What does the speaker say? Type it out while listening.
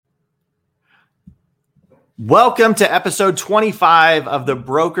Welcome to episode 25 of the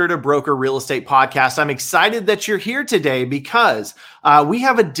Broker to Broker Real Estate Podcast. I'm excited that you're here today because we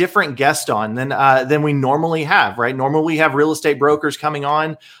have a different guest on than we normally have, right? Normally we have real estate brokers coming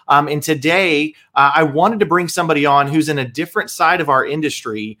on. And today I wanted to bring somebody on who's in a different side of our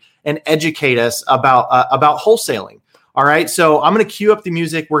industry and educate us about wholesaling. All right. So I'm going to cue up the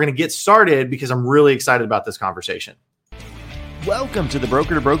music. We're going to get started because I'm really excited about this conversation. Welcome to the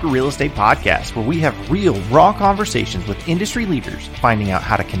Broker to Broker Real Estate Podcast, where we have real, raw conversations with industry leaders, finding out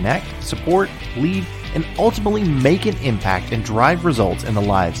how to connect, support, lead, and ultimately make an impact and drive results in the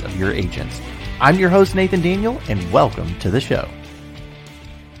lives of your agents. I'm your host, Nathan Daniel, and welcome to the show.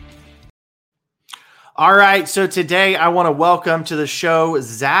 All right, so today I want to welcome to the show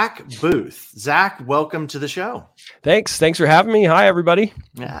Zach Booth. Zach, welcome to the show. Thanks for having me. Hi, everybody.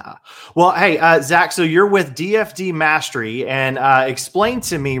 Yeah. Well, hey, Zach, so you're with DFD Mastery, and explain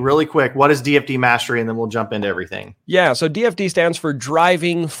to me really quick, what is DFD Mastery, and then we'll jump into everything. Yeah, so DFD stands for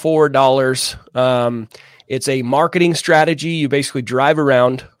Driving $4. It's a marketing strategy. You basically drive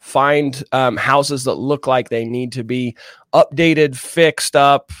around, find houses that look like they need to be updated, fixed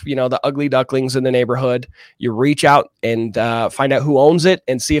up, the ugly ducklings in the neighborhood. You reach out and find out who owns it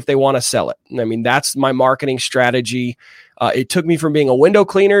and see if they want to sell it. I mean, that's my marketing strategy. It took me from being a window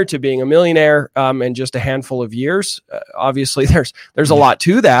cleaner to being a millionaire in just a handful of years. Obviously, there's a lot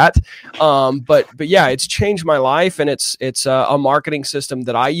to that, but yeah, it's changed my life, and it's a marketing system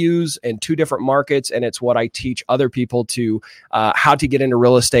that I use in two different markets, and it's what I teach other people to how to get into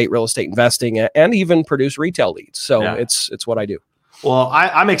real estate investing, and even produce retail leads. So yeah. It's what I do. Well,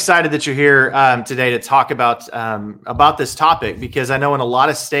 I'm excited that you're here today to talk about this topic, because I know in a lot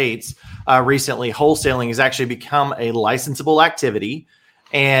of states recently, wholesaling has actually become a licensable activity.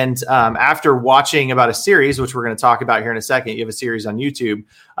 And after watching about a series, which we're going to talk about here in a second, you have a series on YouTube.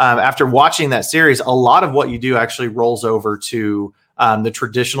 After watching that series, a lot of what you do actually rolls over to the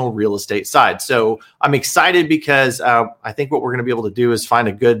traditional real estate side. So I'm excited because I think what we're going to be able to do is find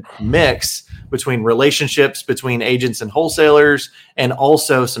a good mix between relationships between agents and wholesalers, and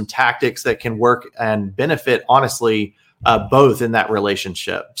also some tactics that can work and benefit, honestly, both in that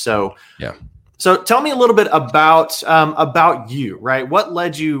relationship. So, yeah. So tell me a little bit about you, right? What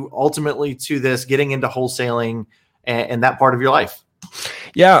led you ultimately to this, getting into wholesaling and that part of your life?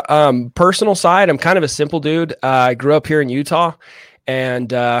 Yeah. Personal side, I'm kind of a simple dude. I grew up here in Utah,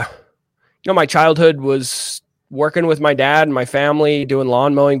 and, my childhood was working with my dad and my family, doing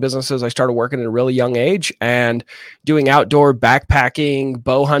lawn mowing businesses. I started working at a really young age and doing outdoor backpacking,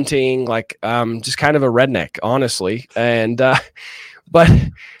 bow hunting, just kind of a redneck, honestly. And, but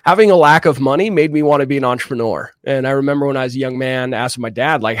having a lack of money made me want to be an entrepreneur. And I remember when I was a young man, asking my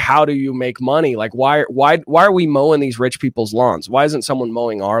dad, how do you make money? Why are we mowing these rich people's lawns? Why isn't someone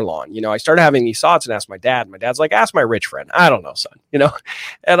mowing our lawn? I started having these thoughts and asked my dad. My dad's like, ask my rich friend. I don't know, son,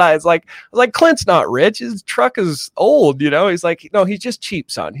 And I was like, Clint's not rich. His truck is old, He's like, no, he's just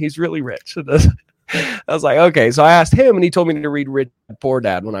cheap, son. He's really rich. I was like, okay. So I asked him, and he told me to read Rich Dad Poor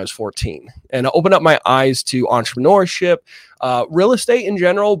Dad when I was 14, and it opened up my eyes to entrepreneurship, real estate in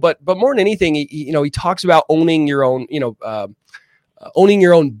general, but more than anything, he talks about owning your own, owning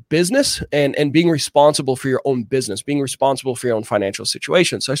your own business and being responsible for your own business, being responsible for your own financial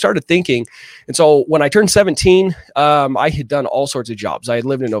situation. So I started thinking. And so when I turned 17, I had done all sorts of jobs. I had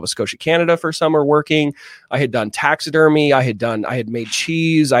lived in Nova Scotia, Canada for summer working. I had done taxidermy. I had made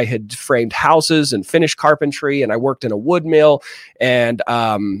cheese. I had framed houses and finished carpentry. And I worked in a wood mill and,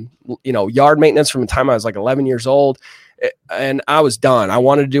 yard maintenance from the time I was 11 years old. And I was done. I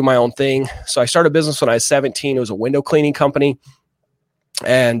wanted to do my own thing. So I started a business when I was 17. It was a window cleaning company.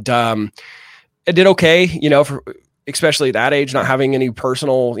 And it did okay, for especially at that age, not having any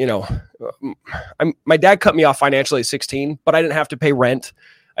personal, my dad cut me off financially at 16, but I didn't have to pay rent.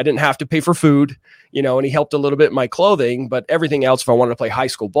 I didn't have to pay for food, and he helped a little bit in my clothing, but everything else, if I wanted to play high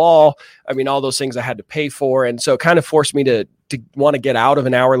school ball, all those things I had to pay for. And so it kind of forced me to want to get out of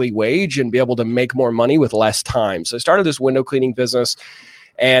an hourly wage and be able to make more money with less time. So I started this window cleaning business,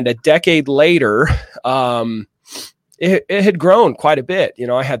 and a decade later, it had grown quite a bit.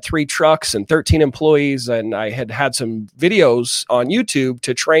 I had 3 trucks and 13 employees, and I had some videos on YouTube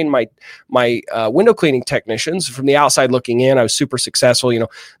to train my window cleaning technicians. From the outside looking in, I was super successful.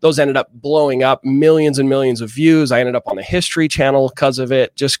 Those ended up blowing up, millions and millions of views. I ended up on the History Channel because of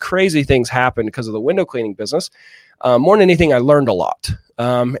it. Just crazy things happened because of the window cleaning business. More than anything, I learned a lot.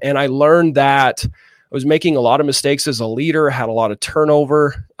 And I learned that I was making a lot of mistakes as a leader, had a lot of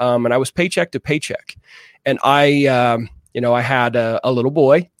turnover, and I was paycheck to paycheck. And I had a little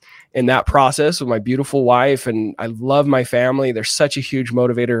boy, in that process with my beautiful wife, and I love my family. They're such a huge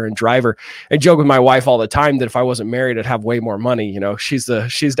motivator and driver. I joke with my wife all the time that if I wasn't married, I'd have way more money. You know, she's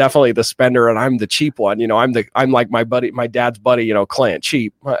definitely the spender and I'm the cheap one. You know, I'm like my dad's buddy, you know, Clint,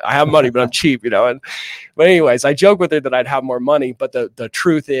 cheap. I have money, but I'm cheap, you know. But anyways, I joke with her that I'd have more money, but the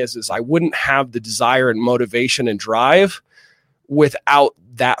truth is I wouldn't have the desire and motivation and drive without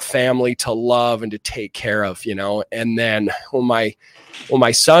that family to love and to take care of, you know. And then when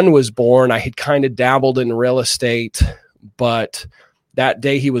my son was born, I had kind of dabbled in real estate, but that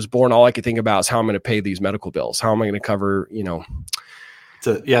day he was born, all I could think about is how I'm going to pay these medical bills. How am I going to cover, you know? It's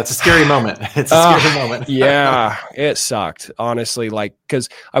a scary moment. It's a scary moment. Yeah, it sucked, honestly, like, because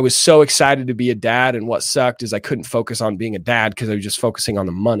I was so excited to be a dad. And what sucked is I couldn't focus on being a dad because I was just focusing on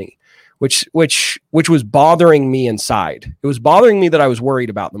the money, which was bothering me inside. It was bothering me that I was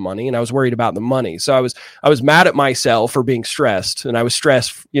worried about the money, and I was worried about the money. So I was mad at myself for being stressed, and I was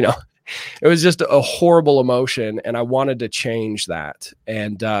stressed, you know. It was just a horrible emotion, and I wanted to change that.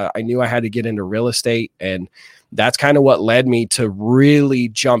 And I knew I had to get into real estate, and that's kind of what led me to really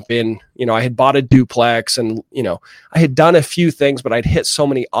jump in. You know, I had bought a duplex, and, you know, I had done a few things, but I'd hit so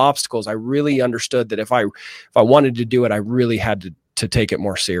many obstacles. I really understood that if I wanted to do it, I really had to take it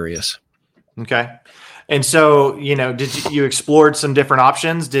more serious. Okay. And so, you know, you explored some different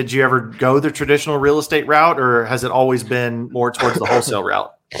options? Did you ever go the traditional real estate route, or has it always been more towards the wholesale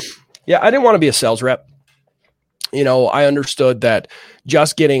route? Yeah, I didn't want to be a sales rep. You know, I understood that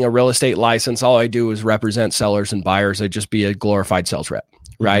just getting a real estate license, all I do is represent sellers and buyers. I'd just be a glorified sales rep,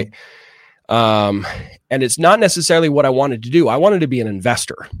 right? And it's not necessarily what I wanted to do. I wanted to be an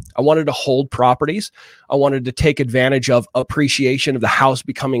investor. I wanted to hold properties. I wanted to take advantage of appreciation of the house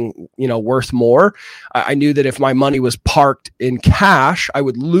becoming, you know, worth more. I knew that if my money was parked in cash, I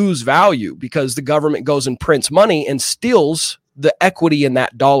would lose value because the government goes and prints money and steals the equity in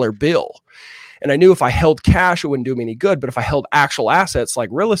that dollar bill. And I knew if I held cash, it wouldn't do me any good. But if I held actual assets like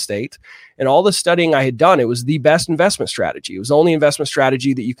real estate and all the studying I had done, it was the best investment strategy. It was the only investment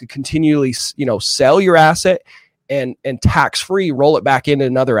strategy that you could continually, you know, sell your asset and tax-free roll it back into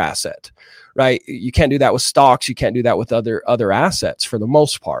another asset, right? You can't do that with stocks. You can't do that with other assets for the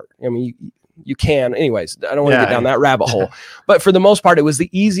most part. I mean, you can. Anyways, I don't want to get down that rabbit hole. But for the most part, it was the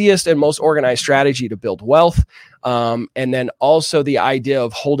easiest and most organized strategy to build wealth. And then also the idea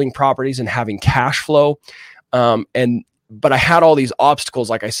of holding properties and having cash flow. But I had all these obstacles.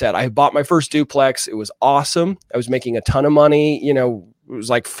 Like I said, I bought my first duplex. It was awesome. I was making a ton of money. You know, it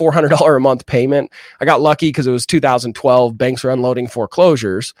was like $400 a month payment. I got lucky because it was 2012. Banks were unloading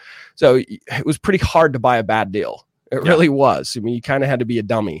foreclosures. So it was pretty hard to buy a bad deal. It really was. I mean, you kind of had to be a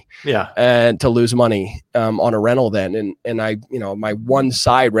dummy, and to lose money on a rental then. And I, you know, my one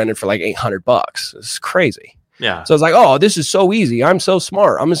side rented for like $800. It's crazy. Yeah. So I was like, oh, this is so easy. I'm so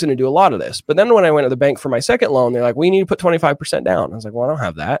smart. I'm just going to do a lot of this. But then when I went to the bank for my second loan, they're like, we need to put 25% down. I was like, well, I don't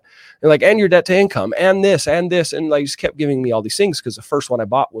have that. They're like, and your debt to income and this and this. And like, just kept giving me all these things because the first one I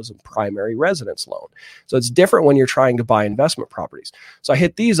bought was a primary residence loan. So it's different when you're trying to buy investment properties. So I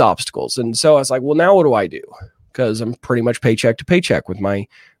hit these obstacles. And so I was like, well, now what do I do? Because I'm pretty much paycheck to paycheck with my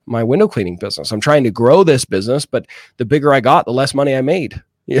window cleaning business. I'm trying to grow this business, but the bigger I got, the less money I made.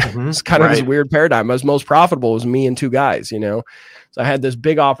 Yeah, it's kind of this weird paradigm. I was most profitable was me and two guys, you know. So I had this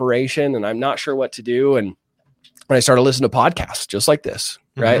big operation, and I'm not sure what to do. And when I started listening to podcasts just like this,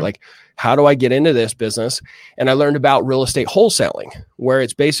 right? Like, how do I get into this business? And I learned about real estate wholesaling, where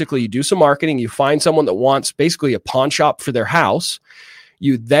it's basically you do some marketing, you find someone that wants basically a pawn shop for their house.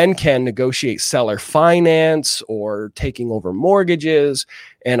 You then can negotiate seller finance or taking over mortgages.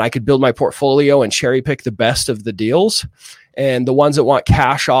 And I could build my portfolio and cherry pick the best of the deals. And the ones that want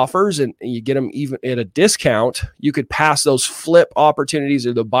cash offers and you get them even at a discount, you could pass those flip opportunities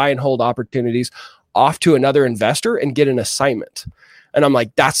or the buy and hold opportunities off to another investor and get an assignment. And I'm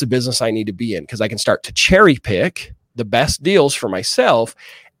like, that's the business I need to be in because I can start to cherry pick the best deals for myself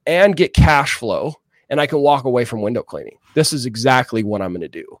and get cash flow. And I can walk away from window cleaning. This is exactly what I'm going to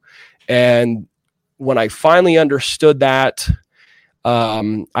do. And when I finally understood that,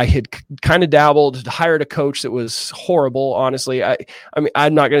 I had kind of dabbled, hired a coach that was horrible. Honestly, I mean,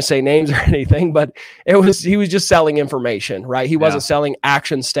 I'm not going to say names or anything, but he was just selling information, right? He wasn't selling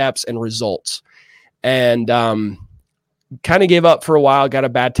action steps and results. And kind of gave up for a while, got a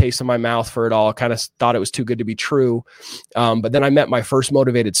bad taste in my mouth for it all, kind of thought it was too good to be true. But then I met my first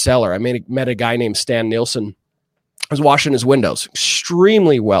motivated seller. I met a guy named Stan Nielsen. I was washing his windows,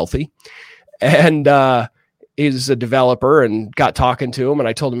 extremely wealthy. And he's a developer, and got talking to him. And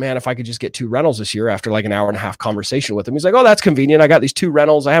I told him, man, if I could just get 2 rentals this year, after like an hour and a half conversation with him, he's like, oh, that's convenient. I got these 2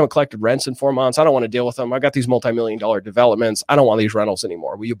 rentals. I haven't collected rents in 4 months. I don't want to deal with them. I got these multi-million-dollar developments. I don't want these rentals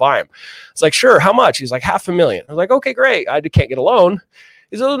anymore. Will you buy them? It's like, sure. How much? He's like, $500,000. I was like, okay, great. I can't get a loan.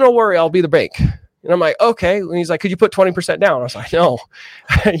 He's like, oh, don't worry. I'll be the bank. And I'm like, okay. And he's like, could you put 20% down? I was like, no.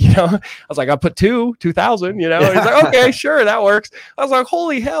 I was like, I put 2,000, And he's like, okay, sure, that works. I was like,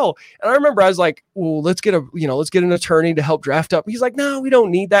 holy hell. And I remember I was like, well, let's get an attorney to help draft up. He's like, no, we don't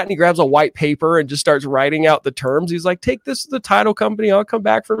need that. And he grabs a white paper and just starts writing out the terms. He's like, take this to the title company. I'll come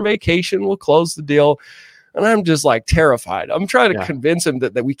back from vacation. We'll close the deal. And I'm just like terrified. I'm trying to convince him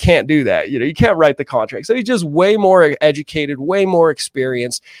that we can't do that. You can't write the contract. So he's just way more educated, way more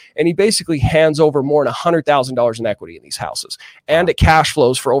experienced. And he basically hands over more than $100,000 in equity in these houses. And it cash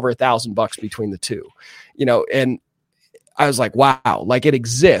flows for over $1,000 between the two, and I was like, wow, like it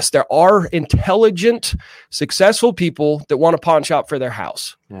exists. There are intelligent, successful people that want a pawn shop for their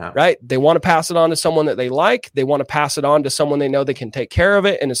house, right? They want to pass it on to someone that they like. They want to pass it on to someone they know they can take care of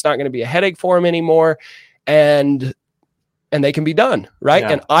it, and it's not going to be a headache for them anymore. And they can be done, right?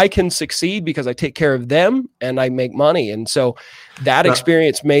 And I can succeed because I take care of them and I make money. And so that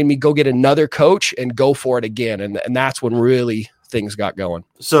experience made me go get another coach and go for it again. And that's when really things got going.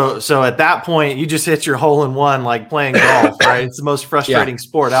 So at that point, you just hit your hole in one, like playing golf, right? It's the most frustrating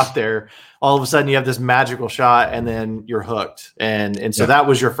sport out there. All of a sudden you have this magical shot and then you're hooked. And so that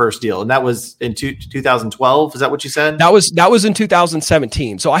was your first deal. And that was in 2012. Is that what you said? That was in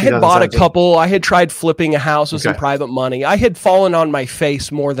 2017. So I had bought a couple. I had tried flipping a house with some private money. I had fallen on my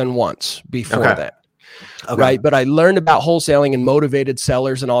face more than once before that. Right. But I learned about wholesaling and motivated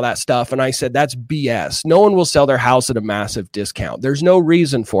sellers and all that stuff. And I said, that's BS. No one will sell their house at a massive discount. There's no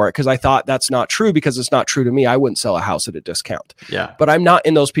reason for it, because I thought that's not true, because it's not true to me. I wouldn't sell a house at a discount. Yeah. But I'm not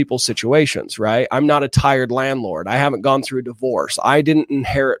in those people's situations, right? I'm not a tired landlord. I haven't gone through a divorce. I didn't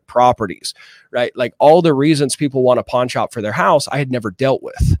inherit properties, right? Like all the reasons people want a pawn shop for their house, I had never dealt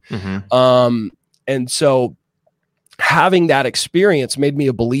with. And so having that experience made me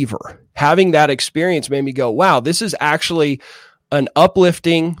a believer. Having that experience made me go, wow, this is actually an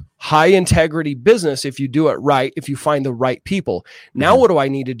uplifting, high integrity business if you do it right, if you find the right people. Now, what do I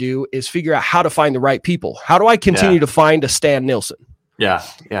need to do is figure out how to find the right people. How do I continue to find a Stan Nielsen? Yeah.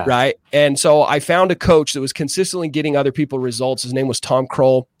 Right. And so I found a coach that was consistently getting other people results. His name was Tom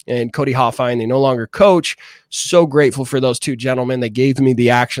Kroll and Cody Hoffine. They no longer coach. So grateful for those two gentlemen. They gave me the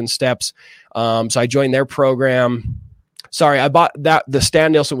action steps. So I joined their program. Sorry, I bought that. The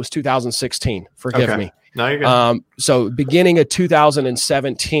Stan Nielsen was 2016. Forgive me. No, you're good. So beginning of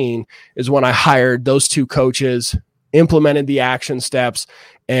 2017 is when I hired those two coaches, implemented the action steps,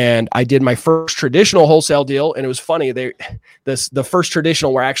 and I did my first traditional wholesale deal. And it was funny. The first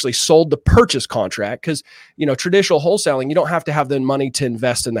traditional where I actually sold the purchase contract, because, traditional wholesaling, you don't have to have the money to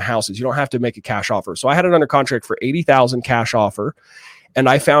invest in the houses. You don't have to make a cash offer. So I had it under contract for $80,000 cash offer. And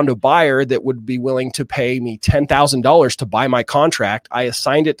I found a buyer that would be willing to pay me $10,000 to buy my contract. I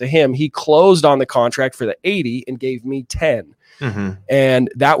assigned it to him. He closed on the contract for the 80 and gave me 10. And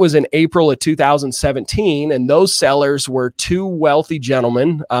that was in April of 2017. And those sellers were two wealthy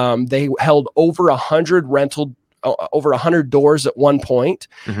gentlemen. They held over 100 over 100 doors at one point,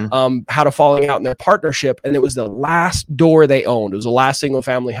 had a falling out in their partnership. And it was the last door they owned. It was the last single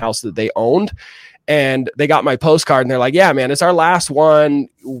family house that they owned. And they got my postcard and they're like, yeah, man, it's our last one.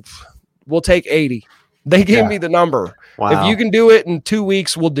 We'll take 80. They gave me the number. Wow. If you can do it in 2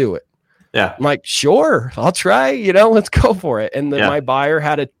 weeks, we'll do it. Yeah. I'm like, sure, I'll try, let's go for it. And then my buyer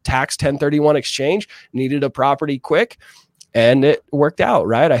had a tax 1031 exchange, needed a property quick, and it worked out,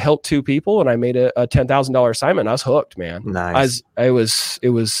 right? I helped two people and I made a $10,000 assignment. I was hooked, man. Nice. I was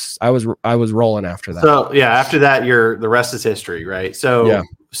rolling after that. So after that, the rest is history, right? So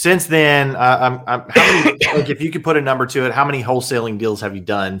since then, how many, like if you could put a number to it, how many wholesaling deals have you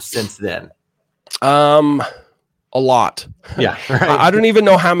done since then? A lot. Yeah. Right. I don't even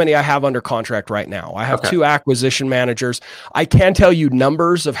know how many I have under contract right now. I have two acquisition managers. I can tell you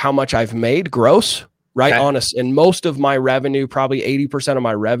numbers of how much I've made gross, right? Honest. And most of my revenue, probably 80% of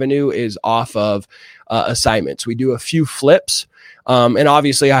my revenue is off of assignments. We do a few flips. And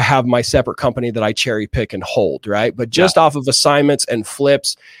obviously I have my separate company that I cherry pick and hold, right? But just off of assignments and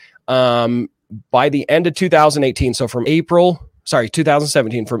flips, by the end of 2018, so from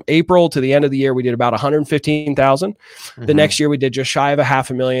 2017, from April to the end of the year, we did about 115,000. The next year we did just shy of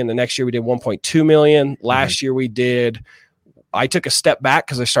 $500,000. The next year we did 1.2 million. Last year we did I took a step back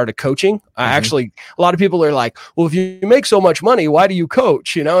because I started coaching. A lot of people are like, well, if you make so much money, why do you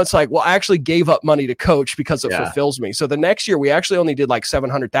coach? It's like, well, I actually gave up money to coach because it fulfills me. So the next year we actually only did like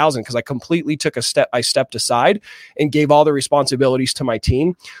 700,000 because I completely took a step. I stepped aside and gave all the responsibilities to my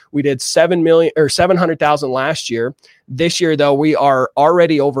team. We did 700,000 last year. This year though, we are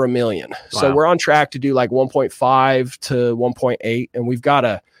already over $1 million. Wow. So we're on track to do like 1.5 to 1.8. And we've got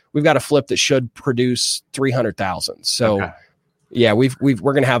a flip that should produce 300,000. So yeah, we're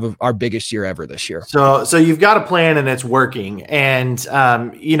going to have our biggest year ever this year. So you've got a plan and it's working. And, I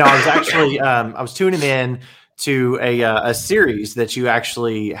was actually, I was tuning in to a series that you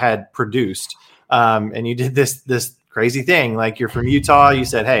actually had produced. And you did this crazy thing. Like, you're from Utah. You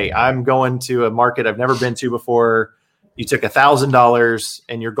said, hey, I'm going to a market I've never been to before. You took $1,000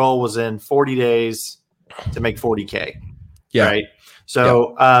 and your goal was in 40 days to make 40K. Yeah. Right.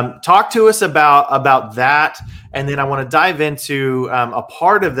 So talk to us about that. And then I want to dive into a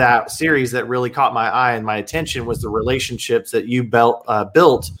part of that series that really caught my eye and my attention was the relationships that you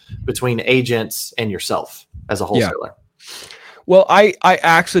built between agents and yourself as a wholesaler. Yeah. Well, I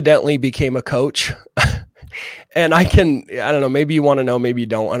accidentally became a coach. And I don't know, maybe you want to know, maybe you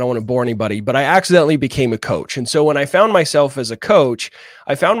don't. I don't want to bore anybody, but I accidentally became a coach. And so when I found myself as a coach,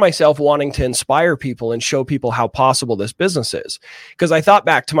 I found myself wanting to inspire people and show people how possible this business is. Because I thought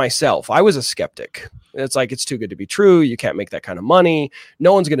back to myself, I was a skeptic. It's like, it's too good to be true. You can't make that kind of money.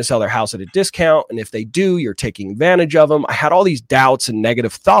 No one's going to sell their house at a discount. And if they do, you're taking advantage of them. I had all these doubts and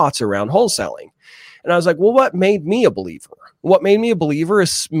negative thoughts around wholesaling. And I was like, well, what made me a believer? What made me a believer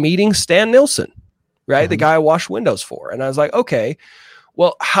is meeting Stan Nilsson. Right. The guy I wash windows for. And I was like, okay,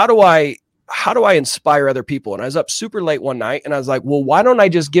 well, how do I inspire other people? And I was up super late one night and I was like, well, why don't I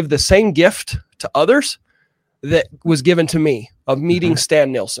just give the same gift to others that was given to me of meeting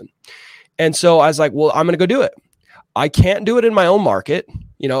Stan Nilsson? And so I was like, well, I'm going to go do it. I can't do it in my own market.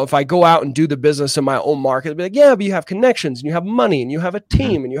 If I go out and do the business in my own market, I'd be like, yeah, but you have connections and you have money and you have a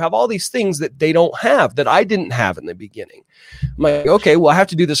team and you have all these things that they don't have that I didn't have in the beginning. I'm like, okay, well, I have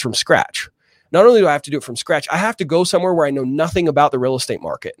to do this from scratch. Not only do I have to do it from scratch, I have to go somewhere where I know nothing about the real estate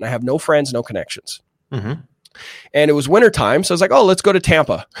market and I have no friends, no connections. And it was wintertime. So I was like, oh, let's go to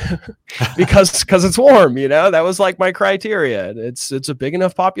Tampa because it's warm, that was like my criteria. It's a big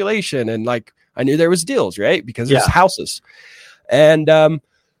enough population. And like, I knew there was deals, right? Because there's houses. And so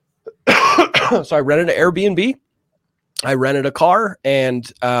I rented an Airbnb. I rented a car. And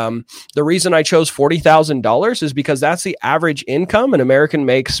the reason I chose $40,000 is because that's the average income an American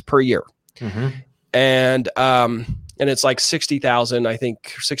makes per year. And it's like 60,000, I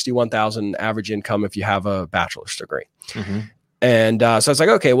think 61,000 average income if you have a bachelor's degree. And so I was like,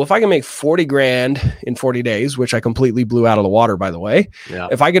 okay, well, if I can make 40 grand in 40 days, which I completely blew out of the water, by the way,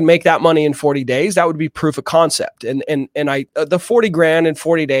 if I could make that money in 40 days, that would be proof of concept. And I, the 40 grand in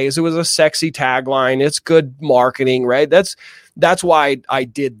 40 days, it was a sexy tagline. It's good marketing, right? That's why I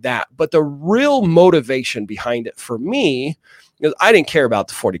did that. But the real motivation behind it for me, because I didn't care about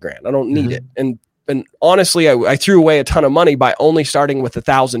the 40 grand. I don't need it. And honestly, I threw away a ton of money by only starting with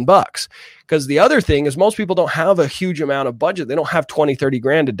 $1,000. Because the other thing is most people don't have a huge amount of budget. They don't have 20, 30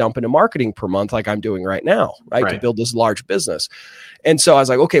 grand to dump into marketing per month like I'm doing right now, right? To build this large business. And so I was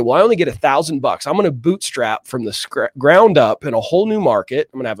like, okay, well, I only get $1,000. I'm going to bootstrap from the ground up in a whole new market.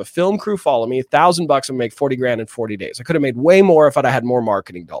 I'm going to have a film crew follow me. $1,000 and make 40 grand in 40 days. I could have made way more if I'd had more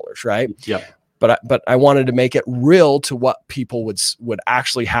marketing dollars, right? Yeah. But I wanted to make it real to what people would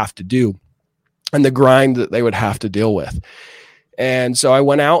actually have to do and the grind that they would have to deal with. And so I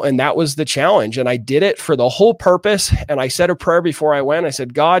went out and that was the challenge. And I did it for the whole purpose. And I said a prayer before I went. I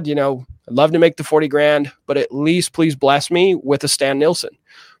said, God, I'd love to make the 40 grand, but at least please bless me with a Stan Nilsson.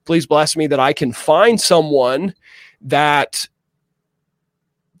 Please bless me that I can find someone that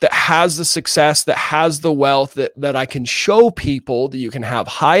has the success, that has the wealth, that I can show people that you can have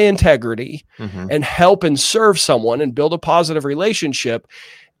high integrity and help and serve someone and build a positive relationship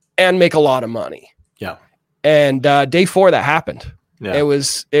and make a lot of money. Yeah. And day 4, that happened. Yeah. It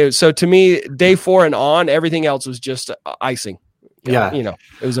was so to me, day 4 and on, everything else was just icing. It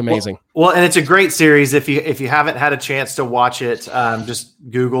was amazing. Well, and it's a great series. If you haven't had a chance to watch it, just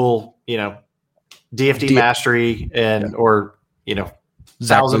Google, DFD Mastery or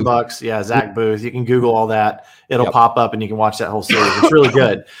 $1,000. Yeah. Zach Booth. You can Google all that. It'll pop up and you can watch that whole series. It's really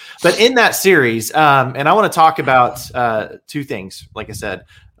good. But in that series, and I want to talk about 2 things, like I said,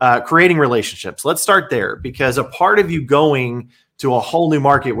 creating relationships. Let's start there because a part of you going to a whole new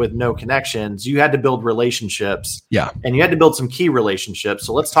market with no connections, you had to build relationships. Yeah. And you had to build some key relationships.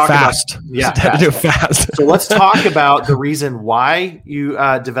 So let's talk fast. Fast. So let's talk about the reason why you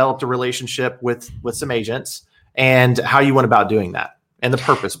developed a relationship with some agents. and how you went about doing that and the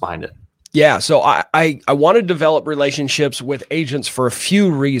purpose behind it. Yeah. So I want to develop relationships with agents for a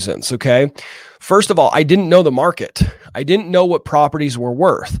few reasons. Okay. First of all, I didn't know the market. I didn't know what properties were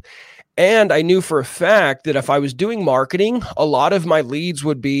worth. And I knew for a fact that if I was doing marketing, a lot of my leads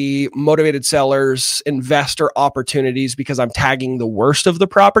would be motivated sellers, investor opportunities, because I'm tagging the worst of the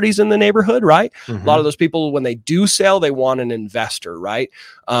properties in the neighborhood, right? Mm-hmm. A lot of those people, when they do sell, they want an investor, right?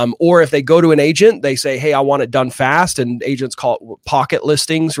 Or if they go to an agent, they say, hey, I want it done fast. And agents call it pocket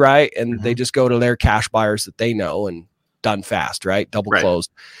listings, right? And Mm-hmm. they just go to their cash buyers that they know and done fast, right? Double closed.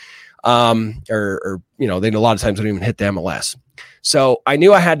 Or they a lot of times don't even hit the MLS. So I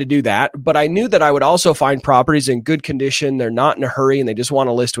knew I had to do that, but I knew that I would also find properties in good condition. They're not in a hurry and they just want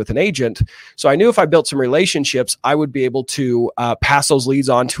to list with an agent. So I knew if I built some relationships, I would be able to pass those leads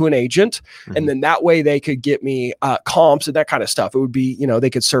on to an agent. Mm-hmm. And then that way they could get me comps and that kind of stuff. It would be, they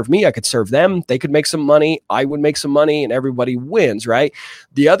could serve me. I could serve them. They could make some money. I would make some money and everybody wins, right?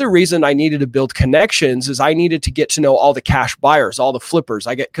 The other reason I needed to build connections is I needed to get to know all the cash buyers, all the flippers.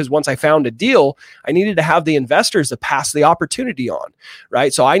 Because once I found a deal, I needed to have the investors to pass the opportunity on,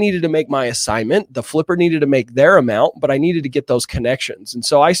 right? So I needed to make my assignment. The flipper needed to make their amount, but I needed to get those connections. And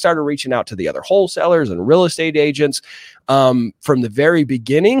so I started reaching out to the other wholesalers and real estate agents from the very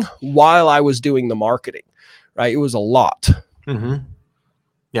beginning while I was doing the marketing, right? It was a lot. Mm-hmm.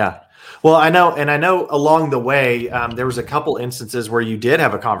 Yeah. Well, I know along the way, there was a couple instances where you did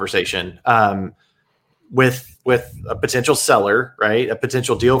have a conversation with a potential seller, right? A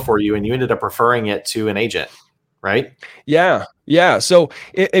potential deal for you, and you ended up referring it to an agent, right? Yeah. So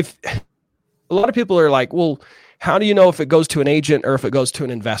if a lot of people are like, well, how do you know if it goes to an agent or if it goes to an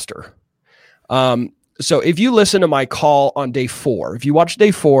investor? So if you listen to my call on day 4, if you watch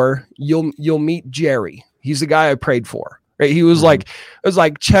day 4, you'll meet Jerry. He's the guy I prayed for. Right? He was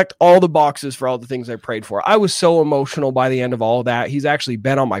checked all the boxes for all the things I prayed for. I was so emotional by the end of all of that. He's actually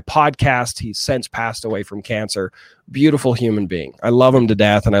been on my podcast. He's since passed away from cancer. Beautiful human being. I love him to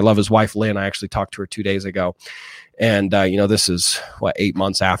death. And I love his wife, Lynn. I actually talked to her 2 days ago. And, this is 8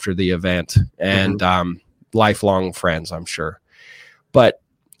 months after the event, and lifelong friends, I'm sure. But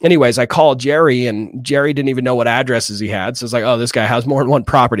anyways, I called Jerry, and Jerry didn't even know what addresses he had. So it's like, oh, this guy has more than one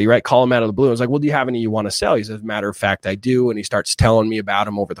property, right? Call him out of the blue. I was like, well, do you have any you want to sell? He says, as a matter of fact, I do. And he starts telling me about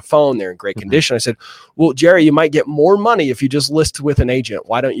them over the phone. They're in great condition. I said, well, Jerry, you might get more money if you just list with an agent.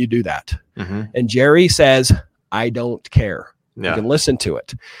 Why don't you do that? Mm-hmm. And Jerry says, I don't care. Yeah. You can listen to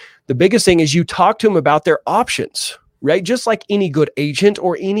it. The biggest thing is you talk to them about their options, right? Just like any good agent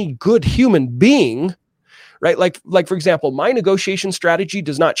or any good human being, right? Like for example, my negotiation strategy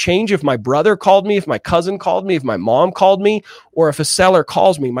does not change if my brother called me, if my cousin called me, if my mom called me, or if a seller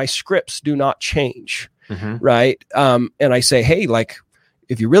calls me. My scripts do not change, right? And I say, hey,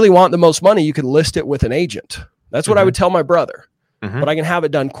 if you really want the most money, you can list it with an agent. That's what I would tell my brother. But I can have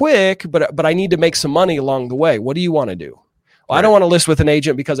it done quick, but I need to make some money along the way. What do you want to do? Well, I don't want to list with an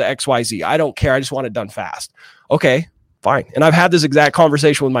agent because of XYZ. I don't care. I just want it done fast. Okay, fine. And I've had this exact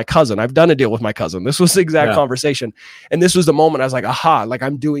conversation with my cousin. I've done a deal with my cousin. This was the exact conversation. And this was the moment I was like, aha,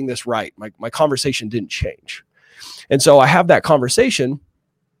 I'm doing this right. My conversation didn't change. And so I have that conversation.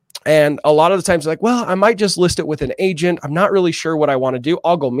 And a lot of the times like, well, I might just list it with an agent. I'm not really sure what I want to do.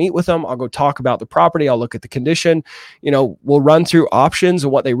 I'll go meet with them. I'll go talk about the property. I'll look at the condition. We'll run through options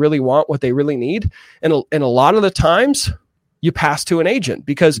and what they really want, what they really need. And a lot of the times you pass to an agent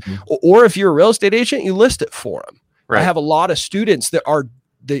because, or if you're a real estate agent, you list it for them. Right. I have a lot of students that are,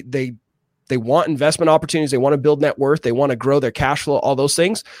 they want investment opportunities. They want to build net worth. They want to grow their cash flow, all those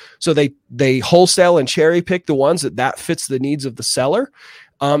things. So they wholesale and cherry pick the ones that fits the needs of the seller.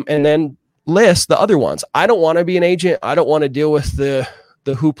 And then list the other ones. I don't want to be an agent. I don't want to deal with the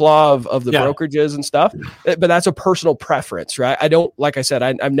hoopla of the brokerages and stuff, but that's a personal preference, right? I don't, like I said,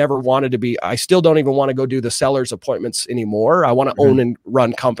 I've never wanted to be, I still don't even want to go do the seller's appointments anymore. I want to own and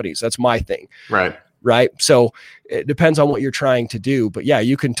run companies. That's my thing. Right. So it depends on what you're trying to do, but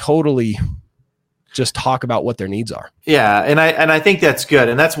you can totally just talk about what their needs are. Yeah. And I think that's good.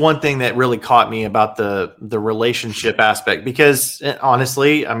 And that's one thing that really caught me about the relationship aspect, because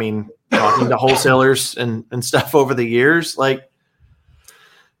honestly, I mean, talking to wholesalers and stuff over the years,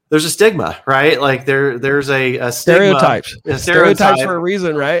 there's a stigma, right? There's a stigma, stereotypes for a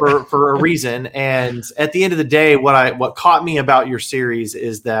reason, right? For a reason. And at the end of the day, what caught me about your series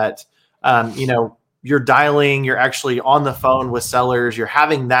is that, you're dialing, you're actually on the phone with sellers, you're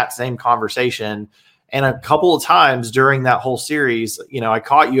having that same conversation. And a couple of times during that whole series, I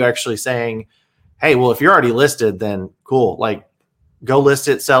caught you actually saying, hey, well, if you're already listed, then cool. go list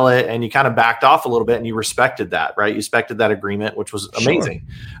it, sell it, and you kind of backed off a little bit and you respected that, right? You respected that agreement, which was amazing.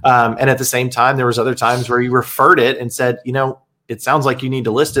 Sure. And at the same time, there was other times where you referred it and said, it sounds like you need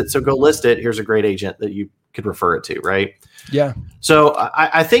to list it, so go list it. Here's a great agent that you could refer it to, right? Yeah. So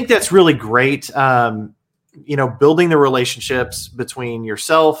I think that's really great. Building the relationships between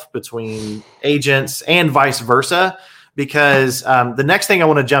yourself, between agents, and vice versa, because the next thing I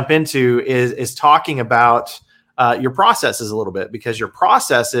want to jump into is talking about your processes a little bit, because your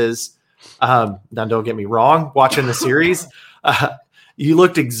processes, now don't get me wrong, watching the series, you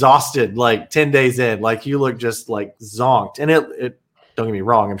looked exhausted like 10 days in, like you looked just like zonked. And it don't get me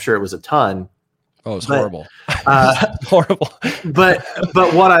wrong, I'm sure it was a ton. Oh, it's horrible. Horrible.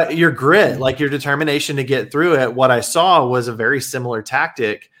 But your grit, like your determination to get through it, what I saw was a very similar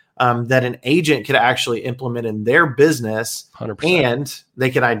tactic that an agent could actually implement in their business. 100%. And they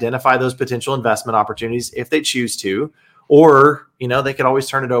can identify those potential investment opportunities if they choose to, or, they could always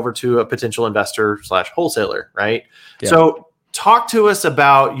turn it over to a potential investor / wholesaler. Right. Yeah. So talk to us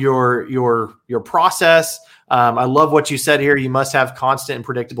about your process. I love what you said here. You must have constant and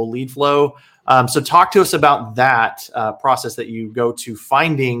predictable lead flow. So talk to us about that process that you go to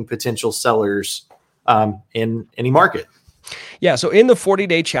finding potential sellers in any market. Yeah. So in the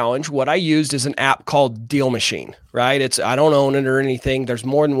 40-day challenge, what I used is an app called Deal Machine, right? I don't own it or anything. There's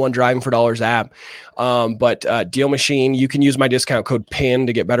more than one Driving for Dollars app. But Deal Machine, you can use my discount code PIN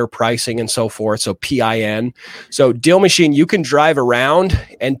to get better pricing and so forth. So PIN. So Deal Machine, you can drive around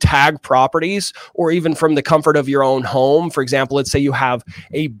and tag properties, or even from the comfort of your own home. For example, let's say you have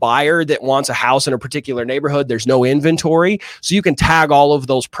a buyer that wants a house in a particular neighborhood. There's no inventory. So you can tag all of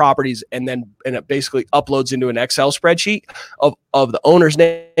those properties, and it basically uploads into an Excel spreadsheet of the owner's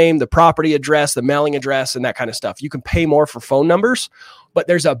name, the property address, the mailing address, and that kind of stuff. You can pay more for phone numbers, but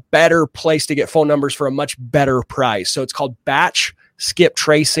there's a better place to get phone numbers for a much better price. So it's called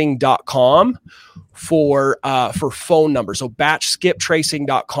batchskiptracing.com for phone numbers. So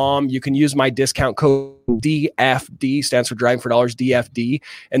batchskiptracing.com. You can use my discount code DFD, stands for Driving for Dollars, DFD,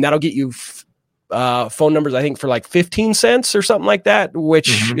 and that'll get you phone numbers, I think, for like 15 cents or something like that,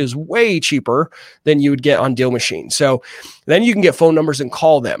 which is way cheaper than you would get on Deal Machine. So then you can get phone numbers and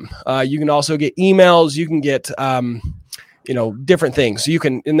call them. You can also get emails. You can get, different things. So you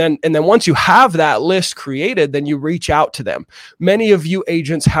can, and then once you have that list created, then you reach out to them. Many of you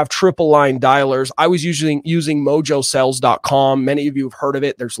agents have triple line dialers. I was using mojosells.com. Many of you have heard of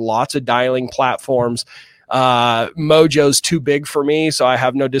it. There's lots of dialing platforms. Mojo's too big for me, so I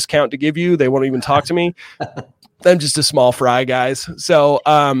have no discount to give you. They won't even talk to me. I'm just a small fry, guys. So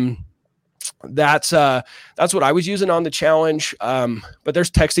that's what I was using on the challenge. But there's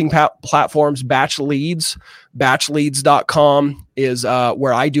texting platforms. Batch Leads, batchleads.com is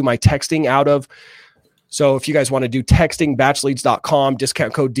where I do my texting out of. So if you guys want to do texting, batchleads.com,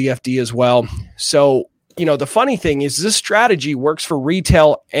 discount code DFD as well. So the funny thing is this strategy works for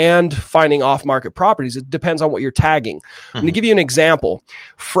retail and finding off-market properties. It depends on what you're tagging. I'm going to give you an example.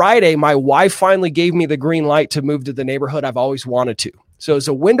 Friday, my wife finally gave me the green light to move to the neighborhood I've always wanted to. So as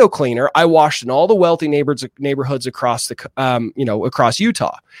a window cleaner, I washed in all the wealthy neighborhoods across across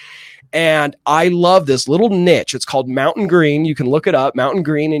Utah. And I love this little niche. It's called Mountain Green. You can look it up, Mountain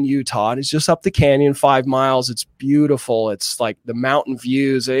Green in Utah. And it's just up the canyon 5 miles. It's beautiful. It's like the mountain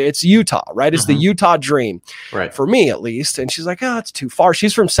views. It's Utah, right? It's the Utah dream, right? For me, at least. And she's like, oh, it's too far.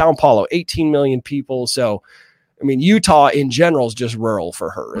 She's from Sao Paulo, 18 million people. So, Utah in general is just rural for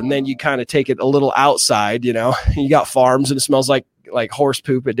her. And then you kind of take it a little outside, you got farms and it smells like horse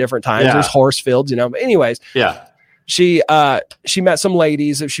poop at different times. Yeah. There's horse fields, But anyways, yeah. She met some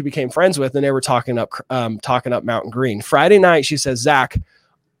ladies that she became friends with, and they were talking up Mountain Green. Friday night, she says, Zach,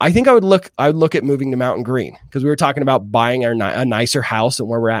 I think I would look at moving to Mountain Green, because we were talking about buying a nicer house than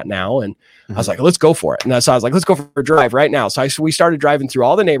where we're at now. And I was like, let's go for it. And so I was like, let's go for a drive right now. So we started driving through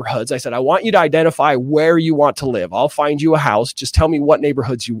all the neighborhoods. I said, I want you to identify where you want to live. I'll find you a house. Just tell me what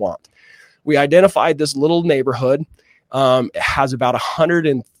neighborhoods you want. We identified this little neighborhood. It has about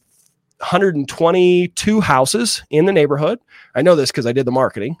 122 houses in the neighborhood. I know this because I did the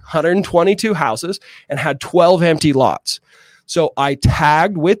marketing. 122 houses and had 12 empty lots. So I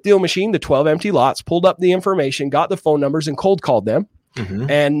tagged with Deal Machine the 12 empty lots, pulled up the information, got the phone numbers, and cold called them.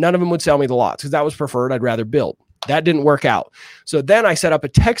 And none of them would sell me the lots because that was preferred. I'd rather build. That didn't work out. So then I set up a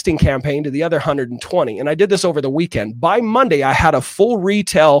texting campaign to the other 120. And I did this over the weekend. By Monday, I had a full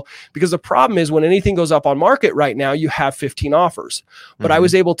retail, because the problem is when anything goes up on market right now, you have 15 offers. But I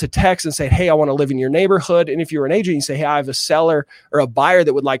was able to text and say, hey, I want to live in your neighborhood. And if you're an agent, you say, hey, I have a seller or a buyer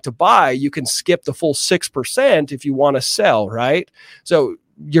that would like to buy. You can skip the full 6% if you want to sell, right? So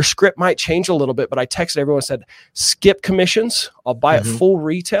your script might change a little bit, but I texted everyone and said, skip commissions. I'll buy it full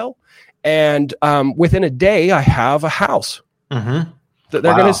retail. And within a day, I have a house that they're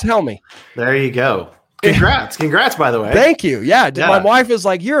going to sell me. There you go. Congrats, by the way. Thank you. Yeah. My wife is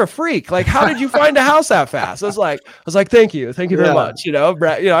like, you're a freak. Like, how did you find a house that fast? I was like, thank you very much.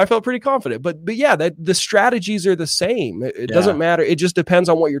 I felt pretty confident, but yeah, the strategies are the same. It doesn't matter. It just depends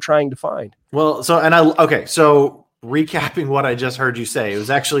on what you're trying to find. Well, so recapping what I just heard you say, it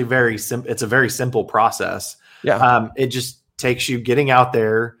was actually very simple. It's a very simple process. Yeah. It just takes you getting out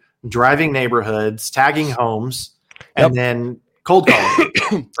there, driving neighborhoods, tagging homes, and then cold calling.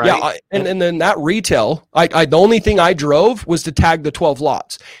 Right? Yeah. And then that retail, I the only thing I drove was to tag the 12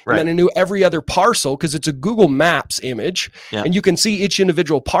 lots. Right. And then I knew every other parcel because it's a Google Maps image and you can see each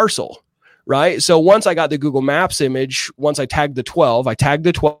individual parcel. Right. So once I got the Google Maps image, once I tagged the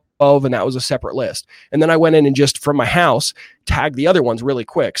 12, and that was a separate list. And then I went in and just from my house tagged the other ones really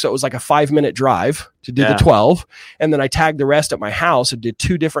quick. So it was like a 5-minute drive to do the 12. And then I tagged the rest at my house and did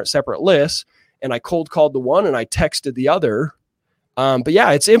 2 different separate lists. And I cold called the one and I texted the other. But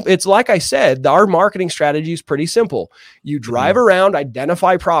yeah, it's like I said, our marketing strategy is pretty simple. You drive around,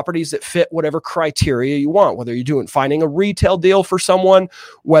 identify properties that fit whatever criteria you want, whether you're finding a retail deal for someone,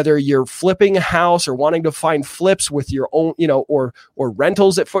 whether you're flipping a house or wanting to find flips with your own, or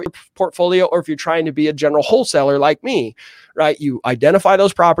rentals at your portfolio, or if you're trying to be a general wholesaler like me, right? You identify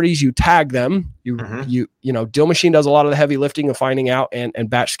those properties, you tag them, Deal Machine does a lot of the heavy lifting of finding out and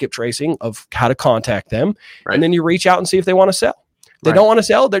batch skip tracing of how to contact them. Right. And then you reach out and see if they want to sell. They don't want to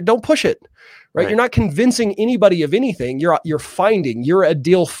sell, don't push it, right? You're not convincing anybody of anything. You're a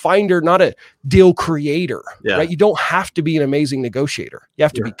deal finder, not a deal creator, right? You don't have to be an amazing negotiator. You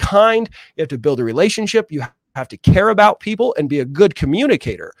have to be kind. You have to build a relationship. You have to care about people and be a good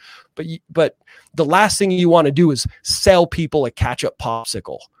communicator. But the last thing you want to do is sell people a catch-up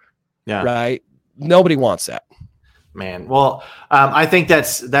popsicle, right? Nobody wants that. Man, well, I think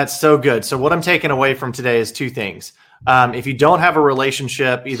that's so good. So what I'm taking away from today is 2 things. If you don't have a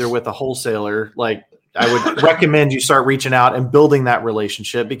relationship either with a wholesaler, like I would recommend you start reaching out and building that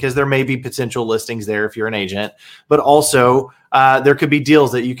relationship because there may be potential listings there if you're an agent, but also there could be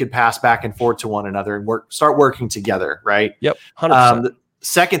deals that you could pass back and forth to one another and start working together. Right. Yep. 100%. The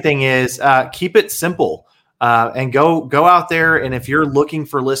second thing is keep it simple and go out there. And if you're looking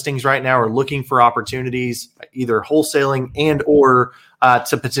for listings right now or looking for opportunities, either wholesaling and or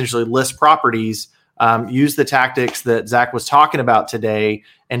to potentially list properties, use the tactics that Zach was talking about today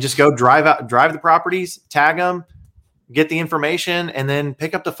and just go drive the properties, tag them, get the information, and then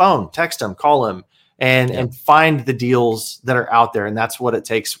pick up the phone, text them, call them, and find the deals that are out there. And that's what it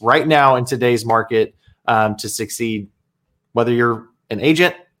takes right now in today's market to succeed, whether you're an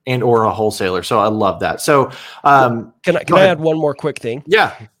agent and or a wholesaler. So I love that. So can I add one more quick thing?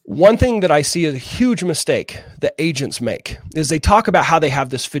 Yeah. One thing that I see as a huge mistake that agents make is they talk about how they have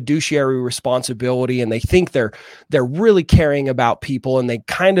this fiduciary responsibility and they think they're really caring about people and they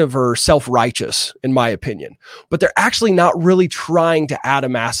kind of are self-righteous, in my opinion, but they're actually not really trying to add a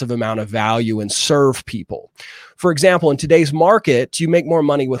massive amount of value and serve people. For example, in today's market, you make more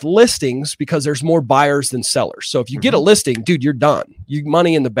money with listings because there's more buyers than sellers. So if you get a listing, dude, you're done. You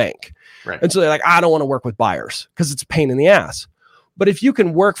money in the bank. Right. And so they're like, I don't want to work with buyers because it's a pain in the ass. But if you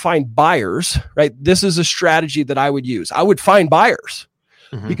can find buyers, right? This is a strategy that I would use. I would find buyers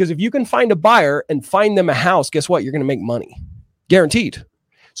because if you can find a buyer and find them a house, guess what? You're going to make money, guaranteed.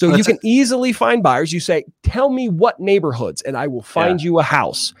 So you can easily find buyers. You say, tell me what neighborhoods and I will find you a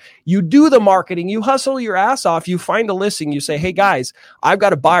house. You do the marketing, you hustle your ass off. You find a listing. You say, hey guys, I've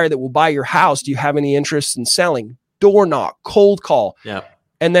got a buyer that will buy your house. Do you have any interest in selling? Door knock, cold call. Yeah.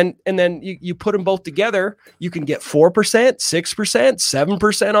 And then you put them both together, you can get 4%, 6%,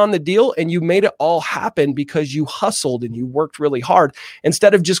 7% on the deal. And you made it all happen because you hustled and you worked really hard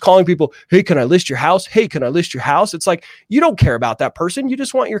instead of just calling people, hey, can I list your house? Hey, can I list your house? It's like, you don't care about that person. You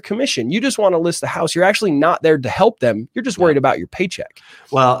just want your commission. You just want to list the house. You're actually not there to help them. You're just worried about your paycheck.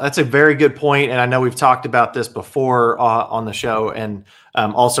 Well, that's a very good point. And I know we've talked about this before on the show and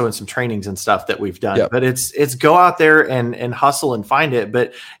also in some trainings and stuff that we've done, but it's go out there and hustle and find it.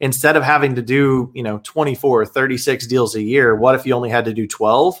 But instead of having to do, 24, 36 deals a year, what if you only had to do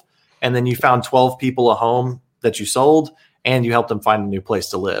 12 and then you found 12 people a home that you sold and you helped them find a new place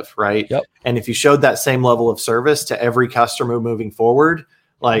to live. Right. Yep. And if you showed that same level of service to every customer moving forward,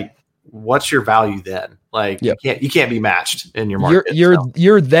 like what's your value then? Like you can't be matched in your market.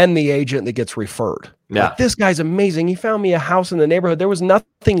 You're then the agent that gets referred. Yeah. Like, this guy's amazing. He found me a house in the neighborhood. There was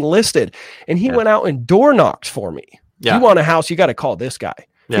nothing listed. And he went out and door knocked for me. Yeah. You want a house, you got to call this guy.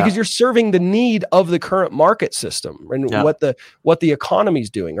 because you're serving the need of the current market system and what the economy's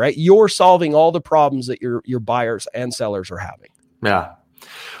doing, right? You're solving all the problems that your buyers and sellers are having. Yeah.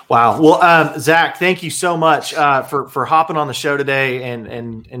 Wow. Well, Zach, thank you so much for hopping on the show today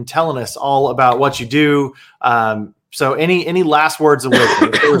and telling us all about what you do. So any last words of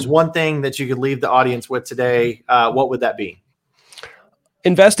wisdom? If there was one thing that you could leave the audience with today, what would that be?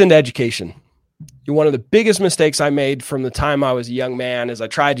 Invest in education. One of the biggest mistakes I made from the time I was a young man is I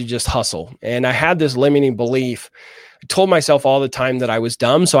tried to just hustle. And I had this limiting belief. I told myself all the time that I was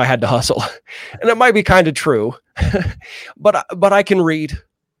dumb, so I had to hustle. And it might be kind of true, but I can read,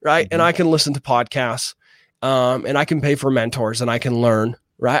 right? And I can listen to podcasts, and I can pay for mentors, and I can learn,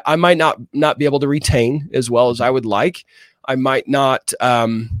 right? I might not be able to retain as well as I would like. I might not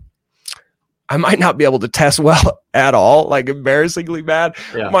be able to test well at all, like embarrassingly bad.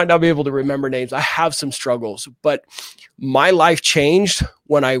 I might not be able to remember names. I have some struggles, but my life changed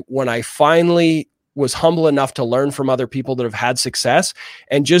when I finally was humble enough to learn from other people that have had success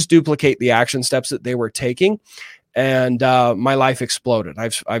and just duplicate the action steps that they were taking. And my life exploded.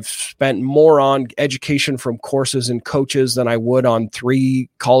 I've spent more on education from courses and coaches than I would on 3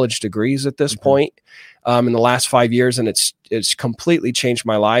 college degrees at this point in the last 5 years. And it's completely changed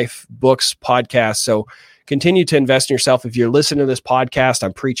my life, books, podcasts. So continue to invest in yourself. If you're listening to this podcast,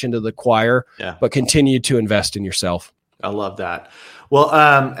 I'm preaching to the choir, but continue to invest in yourself. I love that. Well,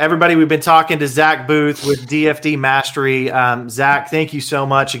 everybody, we've been talking to Zach Booth with DFD Mastery. Zach, thank you so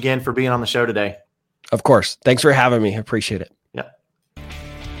much again for being on the show today. Of course. Thanks for having me. I appreciate it. Yeah.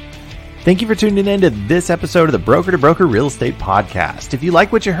 Thank you for tuning in to this episode of the Broker to Broker Real Estate Podcast. If you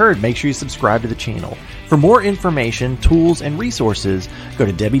like what you heard, make sure you subscribe to the channel. For more information, tools, and resources, go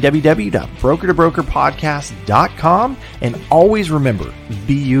to www.brokertobrokerpodcast.com. And always remember,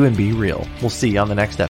 be you and be real. We'll see you on the next episode.